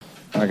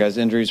right, guys,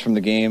 injuries from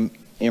the game.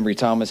 Ambry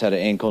Thomas had an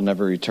ankle,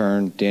 never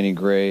returned. Danny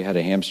Gray had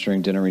a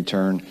hamstring, didn't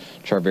return.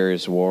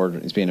 Charvarius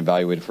Ward is being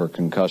evaluated for a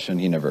concussion.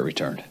 He never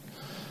returned.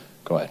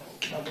 Go ahead.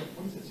 What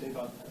does it say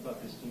about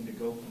this team to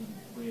go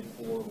from 3-4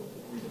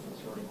 with 3 different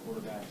starting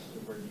quarterbacks to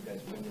where you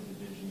guys win the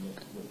division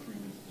with 3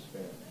 weeks to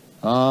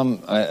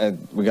spare?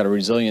 We got a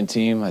resilient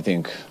team. I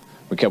think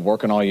we kept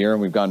working all year,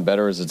 and we've gotten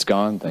better as it's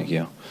gone. Thank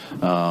you.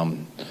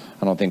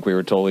 I don't think we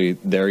were totally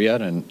there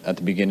yet, and at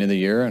the beginning of the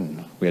year,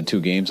 and we had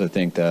 2 games, I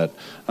think, that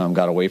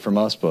got away from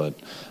us, but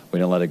we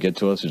didn't let it get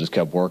to us. We just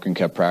kept working,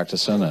 kept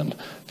practicing, and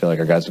I feel like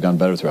our guys have gotten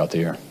better throughout the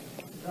year.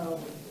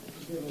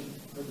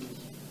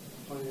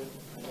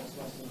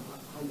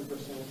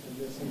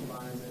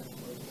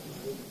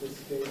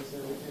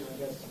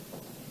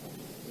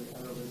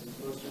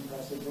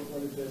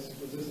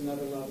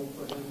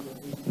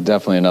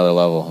 Definitely another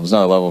level. It was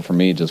another level for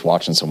me just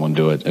watching someone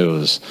do it. It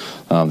was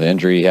the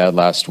injury he had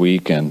last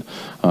week, and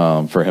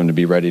for him to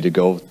be ready to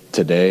go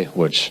today,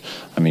 which,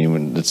 I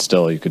mean, it's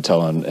still, you could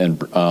tell in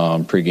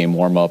pregame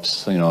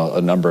warm-ups, you know,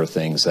 a number of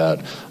things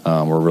that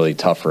were really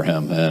tough for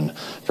him. And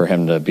for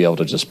him to be able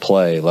to just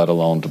play, let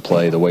alone to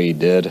play the way he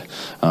did,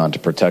 to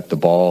protect the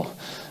ball.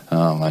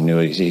 I knew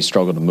he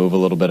struggled to move a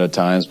little bit at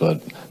times,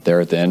 but there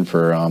at the end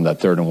for that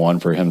 3rd and 1,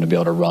 for him to be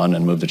able to run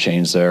and move the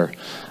chains there,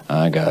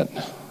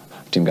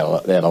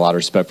 they had a lot of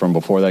respect for him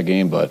before that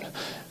game, but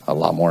a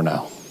lot more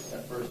now.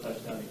 That first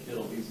touchdown to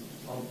Kittle, he's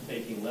pump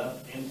faking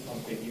left and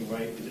pump faking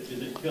right.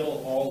 Is it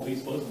Kittle all he's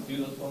supposed to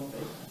do those pump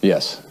fakes?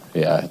 Yes.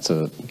 Yeah, it's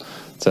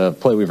a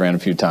play we've ran a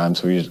few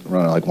times. We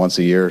run it like once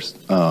a year,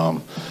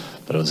 but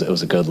it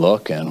was a good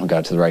look, and we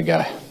got to the right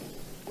guy.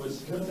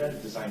 Was that a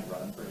designed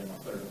run for him on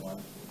 3rd and 1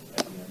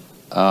 at the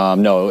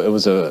end? No, it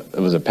was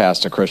a pass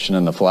to Christian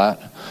in the flat.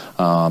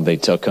 They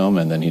took him,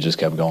 and then he just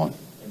kept going.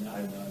 And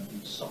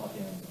you saw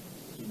him.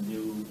 He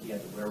knew he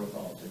had the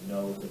wherewithal to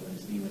know that when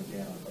his knee went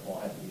down, the ball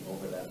had to be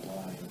over that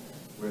line.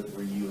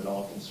 Were you at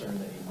all concerned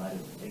that he might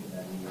have taken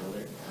that knee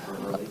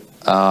early?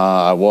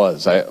 I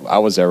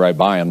was there right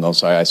by him, though,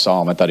 so I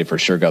saw him. I thought he for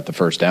sure got the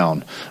first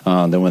down.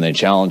 Then when they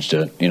challenged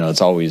it, you know,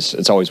 it's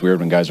always weird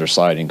when guys are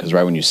sliding, because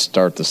right when you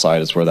start the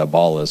slide is where that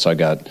ball is. So I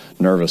got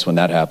nervous when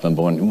that happened.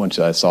 But once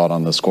I saw it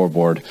on the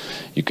scoreboard,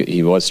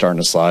 he was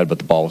starting to slide, but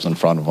the ball was in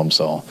front of him,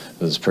 so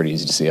it was pretty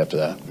easy to see after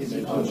that. Is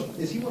he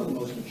one of the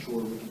most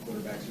mature rookie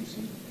quarterbacks you've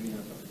seen in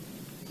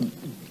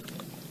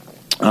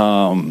the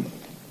NFL?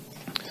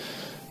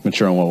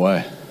 Mature in what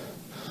way?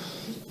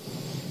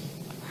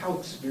 How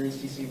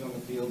experienced he seems on the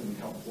field and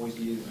how poised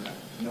he is,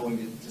 knowing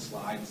to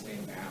slide and stay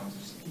in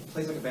bounds. He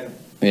plays like a veteran.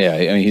 Yeah,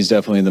 I mean, he's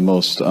definitely the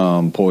most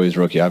poised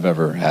rookie I've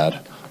ever had.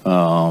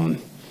 You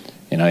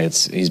know,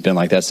 he's been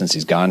like that since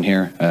he's gotten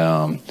here.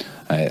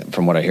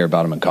 From what I hear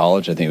about him in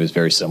college, I think he was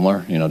very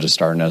similar. You know, just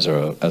starting as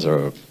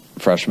a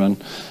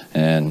freshman,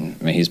 and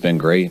I mean, he's been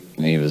great.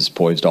 He was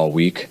poised all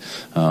week.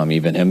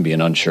 Even him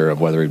being unsure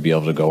of whether he'd be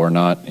able to go or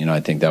not. You know, I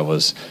think that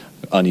was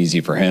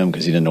uneasy for him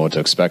because he didn't know what to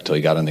expect till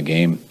he got in the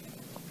game.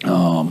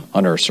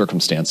 Under our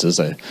circumstances,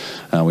 we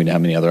didn't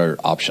have any other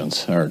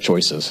options or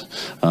choices.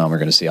 We're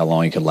going to see how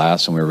long he could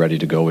last, and we were ready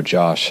to go with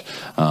Josh.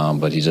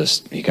 But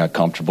he got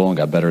comfortable and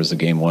got better as the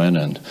game went,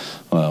 and it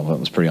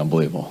was pretty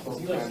unbelievable.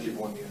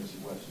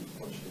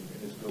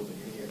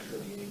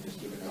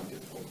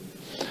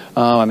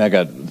 I mean, I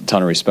got a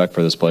ton of respect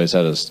for this place.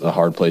 That is a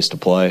hard place to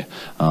play.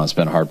 It's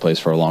been a hard place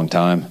for a long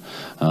time,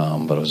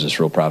 but I was just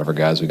real proud of our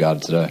guys. We got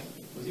it today.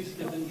 Was he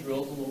skipping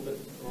drills a little bit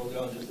early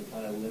on just to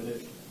kind of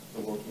limit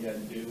the work he had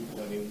to do?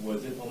 I mean,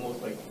 was it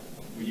almost like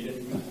you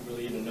didn't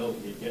really even know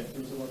if he'd get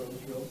through some of those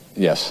drills?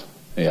 Yes.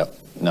 Yeah.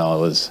 No,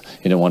 it was.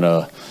 He didn't want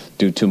to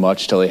do too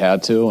much till he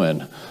had to,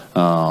 and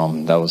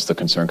that was the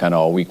concern kind of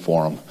all week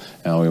for him.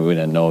 You know, we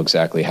didn't know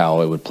exactly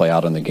how it would play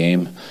out in the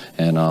game,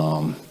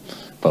 and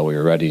but we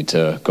were ready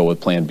to go with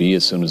Plan B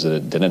as soon as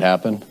it didn't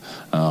happen.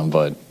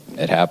 But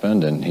it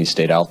happened, and he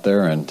stayed out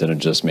there and didn't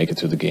just make it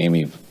through the game.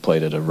 He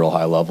played at a real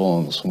high level,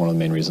 and it was one of the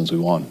main reasons we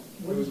won.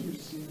 What did you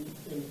see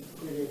in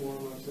pregame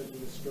warm-ups that you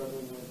were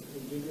struggling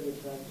with? Did you get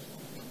affect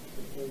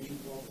the coach you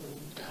called for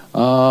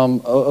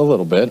him? A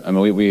little bit. I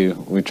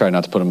mean, we tried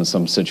not to put him in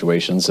some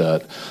situations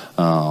that,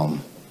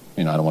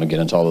 you know, I don't want to get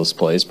into all those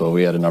plays, but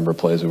we had a number of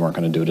plays we weren't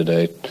going to do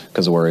today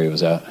because of where he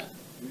was at.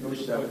 You're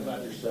 7-0 in the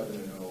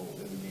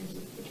games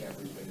that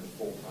McCaffrey's been your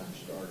full-time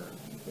starter.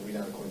 Maybe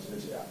not a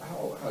coincidence.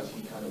 How has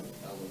he kind of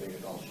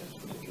elevated Alshon's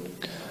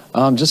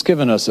particularly? Just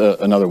giving us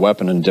another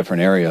weapon in a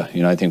different area.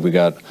 You know, I think we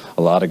got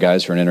a lot of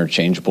guys who are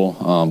interchangeable,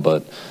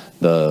 but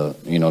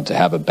to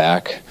have a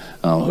back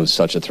who's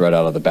such a threat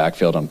out of the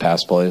backfield on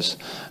pass plays,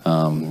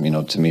 you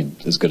know, to me,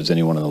 as good as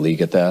anyone in the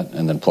league at that.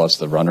 And then plus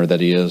the runner that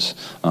he is,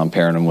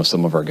 pairing him with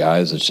some of our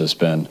guys, it's just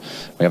been,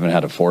 we haven't had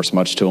to force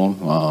much to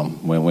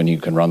him. When you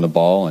can run the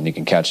ball and he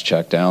can catch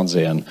checkdowns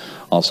and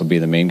also be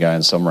the main guy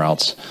in some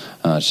routes,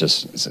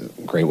 it's a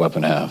great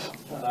weapon to have.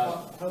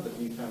 How the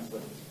defense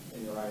looked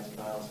in your eyes,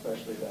 Kyle,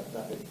 especially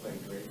that they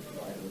played great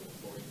provider with the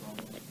force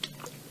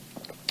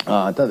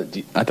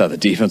moment? I thought the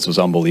defense was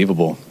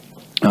unbelievable.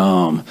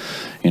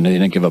 They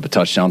didn't give up a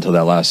touchdown until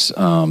that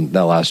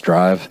last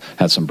drive.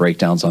 Had some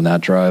breakdowns on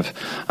that drive.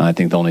 I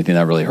think the only thing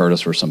that really hurt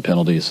us were some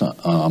penalties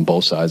on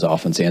both sides,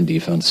 offense and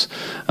defense.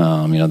 We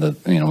had a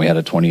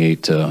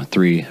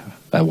 28-3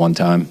 at one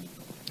time.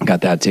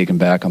 Got that taken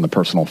back on the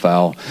personal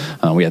foul.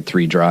 We had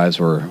 3 drives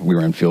where we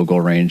were in field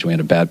goal range. We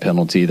had a bad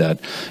penalty that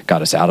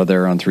got us out of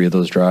there on 3 of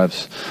those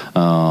drives.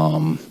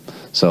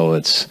 So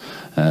it's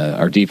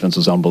our defense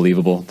was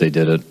unbelievable. They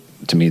did it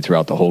to me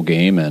throughout the whole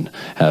game and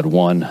had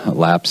 1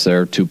 lapse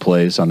there, 2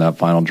 plays on that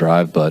final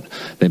drive, but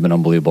they've been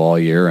unbelievable all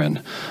year,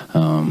 and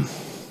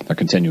they're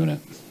continuing it.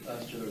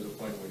 Last year there was a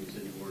point where you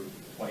said you were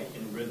quite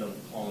in rhythm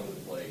calling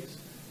the plays.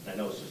 And I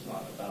know it's just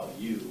not about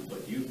you,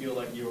 but do you feel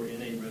like you were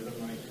in a rhythm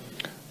right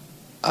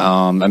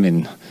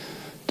now?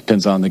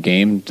 Depends on the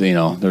game.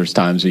 There's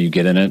times that you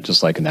get in it,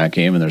 just like in that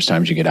game, and there's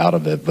times you get out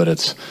of it, but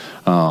it's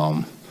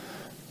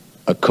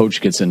a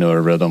coach gets into a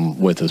rhythm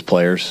with his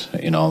players.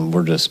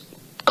 We're just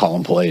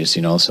calling plays,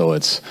 so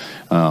it's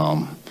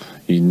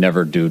you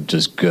never do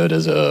just good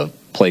as a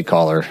play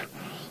caller.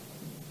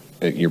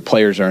 Your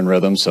players are in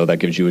rhythm, so that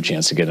gives you a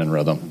chance to get in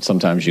rhythm.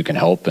 Sometimes you can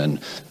help and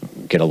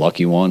get a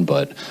lucky one,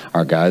 but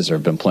our guys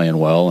have been playing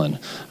well, and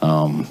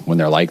when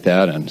they're like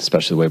that, and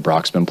especially the way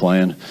Brock's been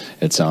playing,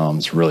 it's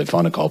really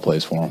fun to call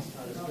plays for them.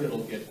 How does Kittle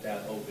get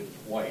that open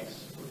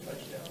twice for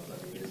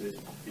touchdowns? Is it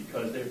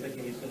because they're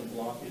thinking he's going to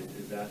block it?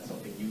 Is that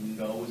something you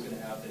know is going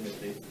to happen if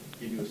they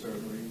give you a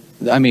certain read?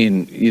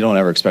 You don't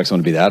ever expect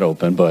someone to be that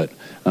open, but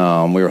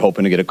we were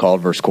hoping to get it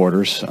called versus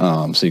quarters,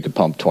 so you could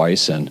pump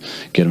twice and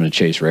get him to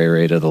chase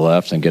Ray to the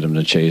left and get him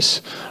to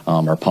chase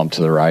or pump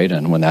to the right.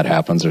 And when that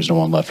happens, there's no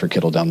one left for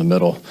Kittle down the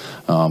middle.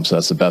 So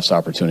that's the best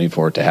opportunity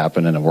for it to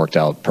happen, and it worked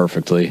out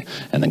perfectly.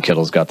 And then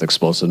Kittle's got the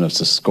explosiveness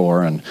to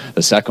score. And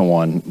the second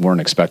one,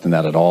 weren't expecting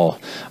that at all.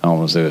 It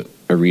was a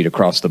read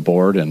across the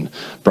board, and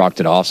Brock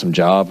did an awesome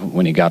job.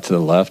 When he got to the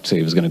left,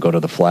 he was going to go to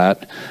the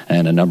flat,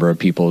 and a number of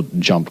people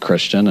jumped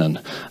Christian, and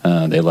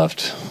they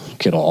left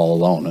Kittle all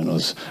alone. And I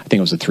think it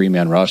was a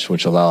 3-man rush,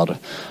 which allowed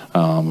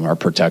our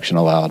protection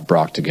allowed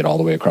Brock to get all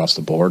the way across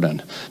the board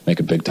and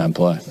make a big time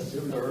play. Is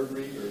it third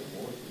read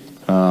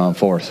or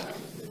fourth read? 4th.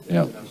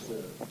 Yep. That's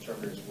the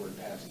Terminator's word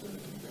past the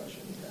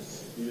concussion.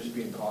 You're just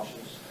being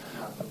cautious,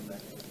 not coming back.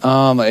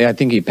 I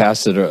think he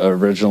passed it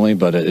originally,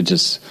 but it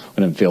just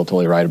we didn't feel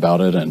totally right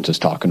about it, and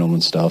just talking to him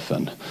and stuff,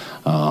 and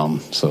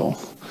so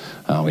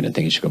we didn't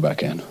think he should go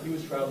back in. He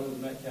was traveling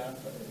with Metcalf,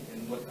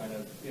 and what kind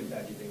of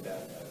impact do you think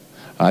that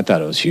had? I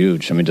thought it was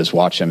huge. Just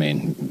watch.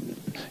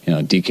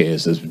 DK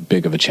is as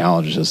big of a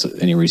challenge as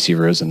any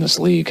receiver is in this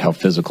league. How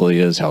physical he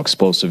is, how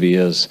explosive he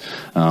is.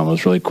 It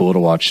was really cool to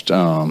watch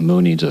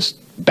Mooney just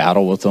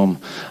battle with him.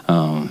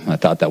 I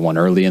thought that one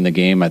early in the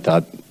game, I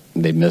thought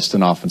they missed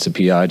an offensive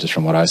PI just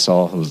from what I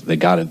saw. They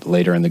got it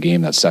later in the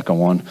game, that second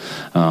one.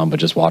 But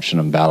just watching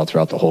him battle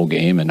throughout the whole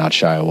game and not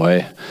shy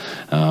away,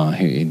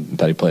 he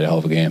thought he played a hell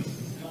of a game.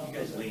 You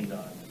guys leaned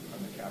on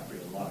McCaffrey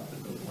a lot,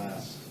 but those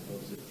last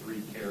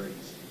 3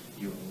 carries,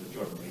 you and with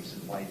Jordan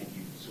Mason, why did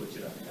you switch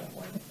it up at that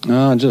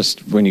point?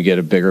 Just when you get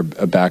a bigger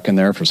back in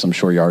there for some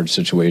short yardage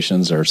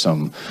situations or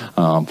some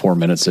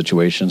 4-minute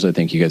situations. I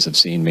think you guys have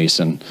seen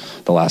Mason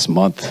the last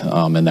month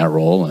in that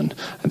role, and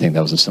I think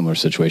that was a similar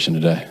situation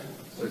today.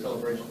 So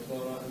celebrations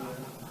going on in there?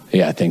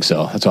 Yeah, I think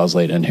so. That's why I was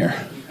late in here.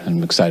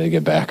 I'm excited to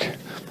get back.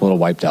 A little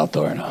wiped out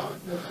though right now.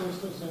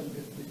 First of all,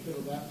 if you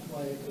feel that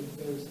play, it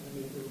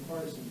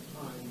requires some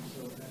time.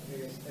 So at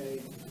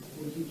ASA,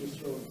 would you just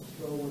throw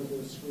one of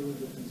those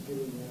screws if he's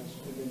getting rushed,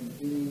 and then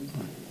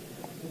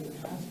in the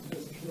past,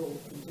 has Kittle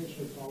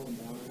intentionally fallen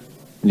down?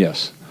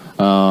 Yes.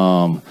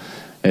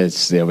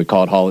 We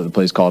call it the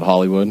play's called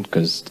Hollywood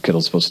because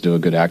Kittle's supposed to do a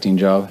good acting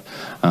job.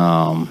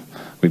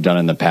 We've done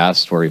it in the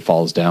past where he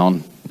falls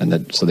down,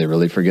 and so they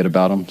really forget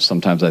about him.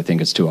 Sometimes I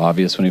think it's too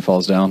obvious when he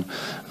falls down.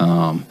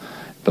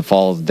 The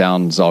fall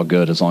down is all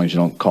good as long as you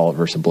don't call it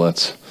versus a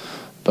blitz.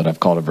 But I've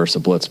called it versus a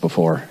blitz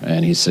before,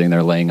 and he's sitting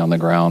there laying on the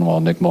ground while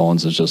Nick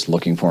Mullins is just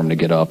looking for him to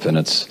get up, and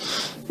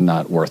it's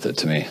not worth it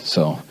to me.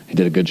 So he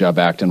did a good job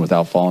acting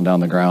without falling down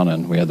the ground,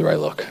 and we had the right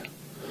look.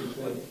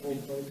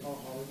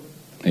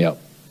 Yep.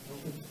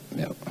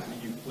 Yep.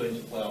 You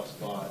clinched playoff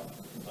spot,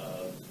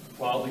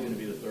 probably going to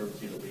be the 3rd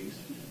seed at least.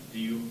 Do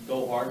you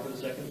go hard for the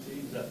 2nd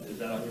seed? Is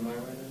that on your mind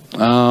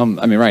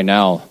right now? Right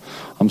now,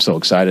 I'm so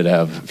excited to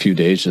have a few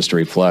days just to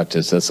reflect.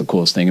 That's the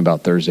coolest thing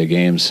about Thursday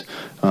games.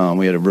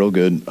 We had a real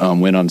good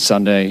win on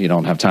Sunday. You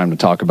don't have time to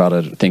talk about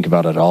it, think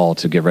about it at all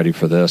to get ready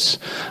for this.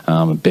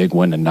 A big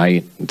win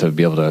tonight to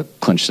be able to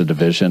clinch the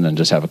division and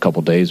just have a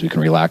couple days we can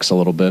relax a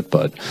little bit.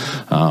 But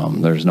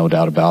there's no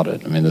doubt about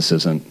it. This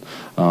isn't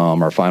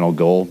our final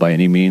goal by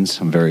any means.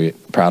 I'm very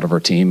proud of our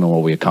team and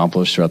what we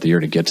accomplished throughout the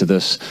year to get to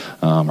this.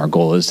 Our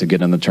goal is to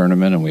get in the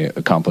tournament, and we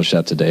accomplished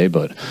that today.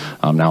 But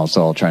now it's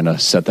all trying to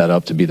set that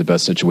up to be the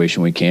best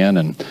situation we can,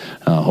 and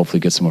hopefully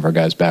get some of our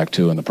guys back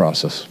too in the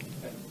process.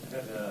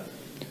 Had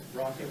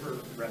Brock ever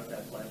rep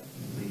that play,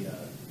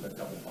 the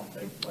double pump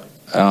fake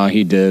play?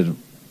 He did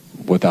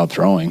without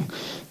throwing.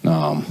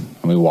 And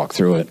we walked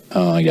through it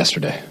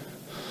yesterday.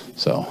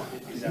 So.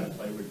 Is that a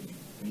play where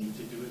you need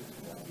to do it?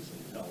 Obviously,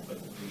 no, but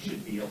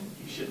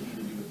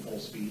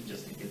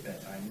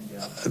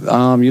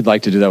You'd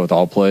like to do that with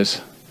all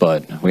plays,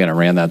 but we haven't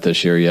ran that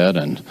this year yet.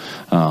 And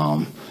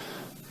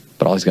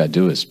but all he's got to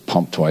do is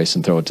pump twice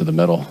and throw it to the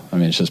middle. I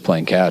mean, it's just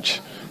playing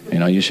catch. You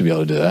know, you should be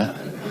able to do that.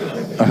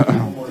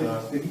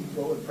 Did he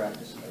throw in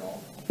practice at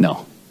all?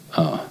 No.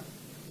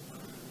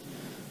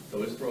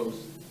 So his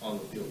throws on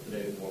the field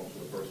today were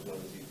the first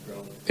ones he's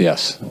thrown?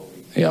 Yes.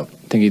 Yep.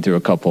 I think he threw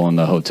a couple in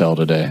the hotel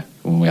today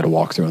when we had a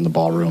walkthrough in the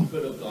ballroom.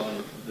 Could have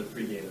gone the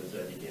pregame and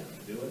said he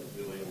can't do it.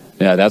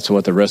 Yeah, that's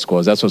what the risk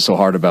was. That's what's so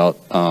hard about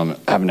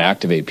having to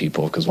activate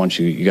people, because once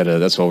you got to,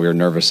 that's why we were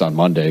nervous on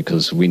Monday,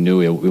 because we knew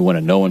we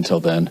wouldn't know until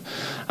then.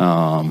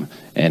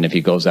 And if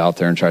he goes out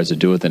there and tries to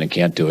do it, then he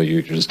can't do it.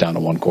 You're just down to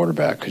one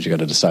quarterback, because you got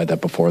to decide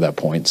that before that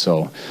point.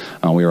 So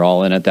we were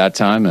all in at that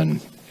time, and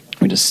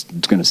we just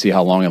going to see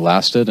how long it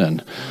lasted,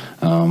 and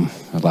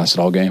it lasted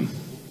all game.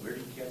 Where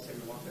did you guys say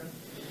you walked there?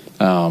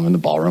 In the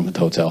ballroom at the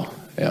hotel.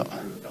 Yeah,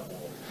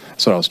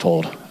 that's what I was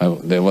told.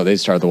 They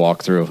started the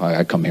walkthrough.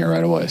 I come here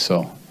right away,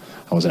 so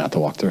I wasn't at the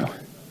walkthrough.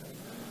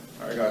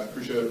 All right, guys,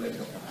 appreciate it.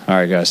 All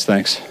right, guys,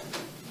 thanks.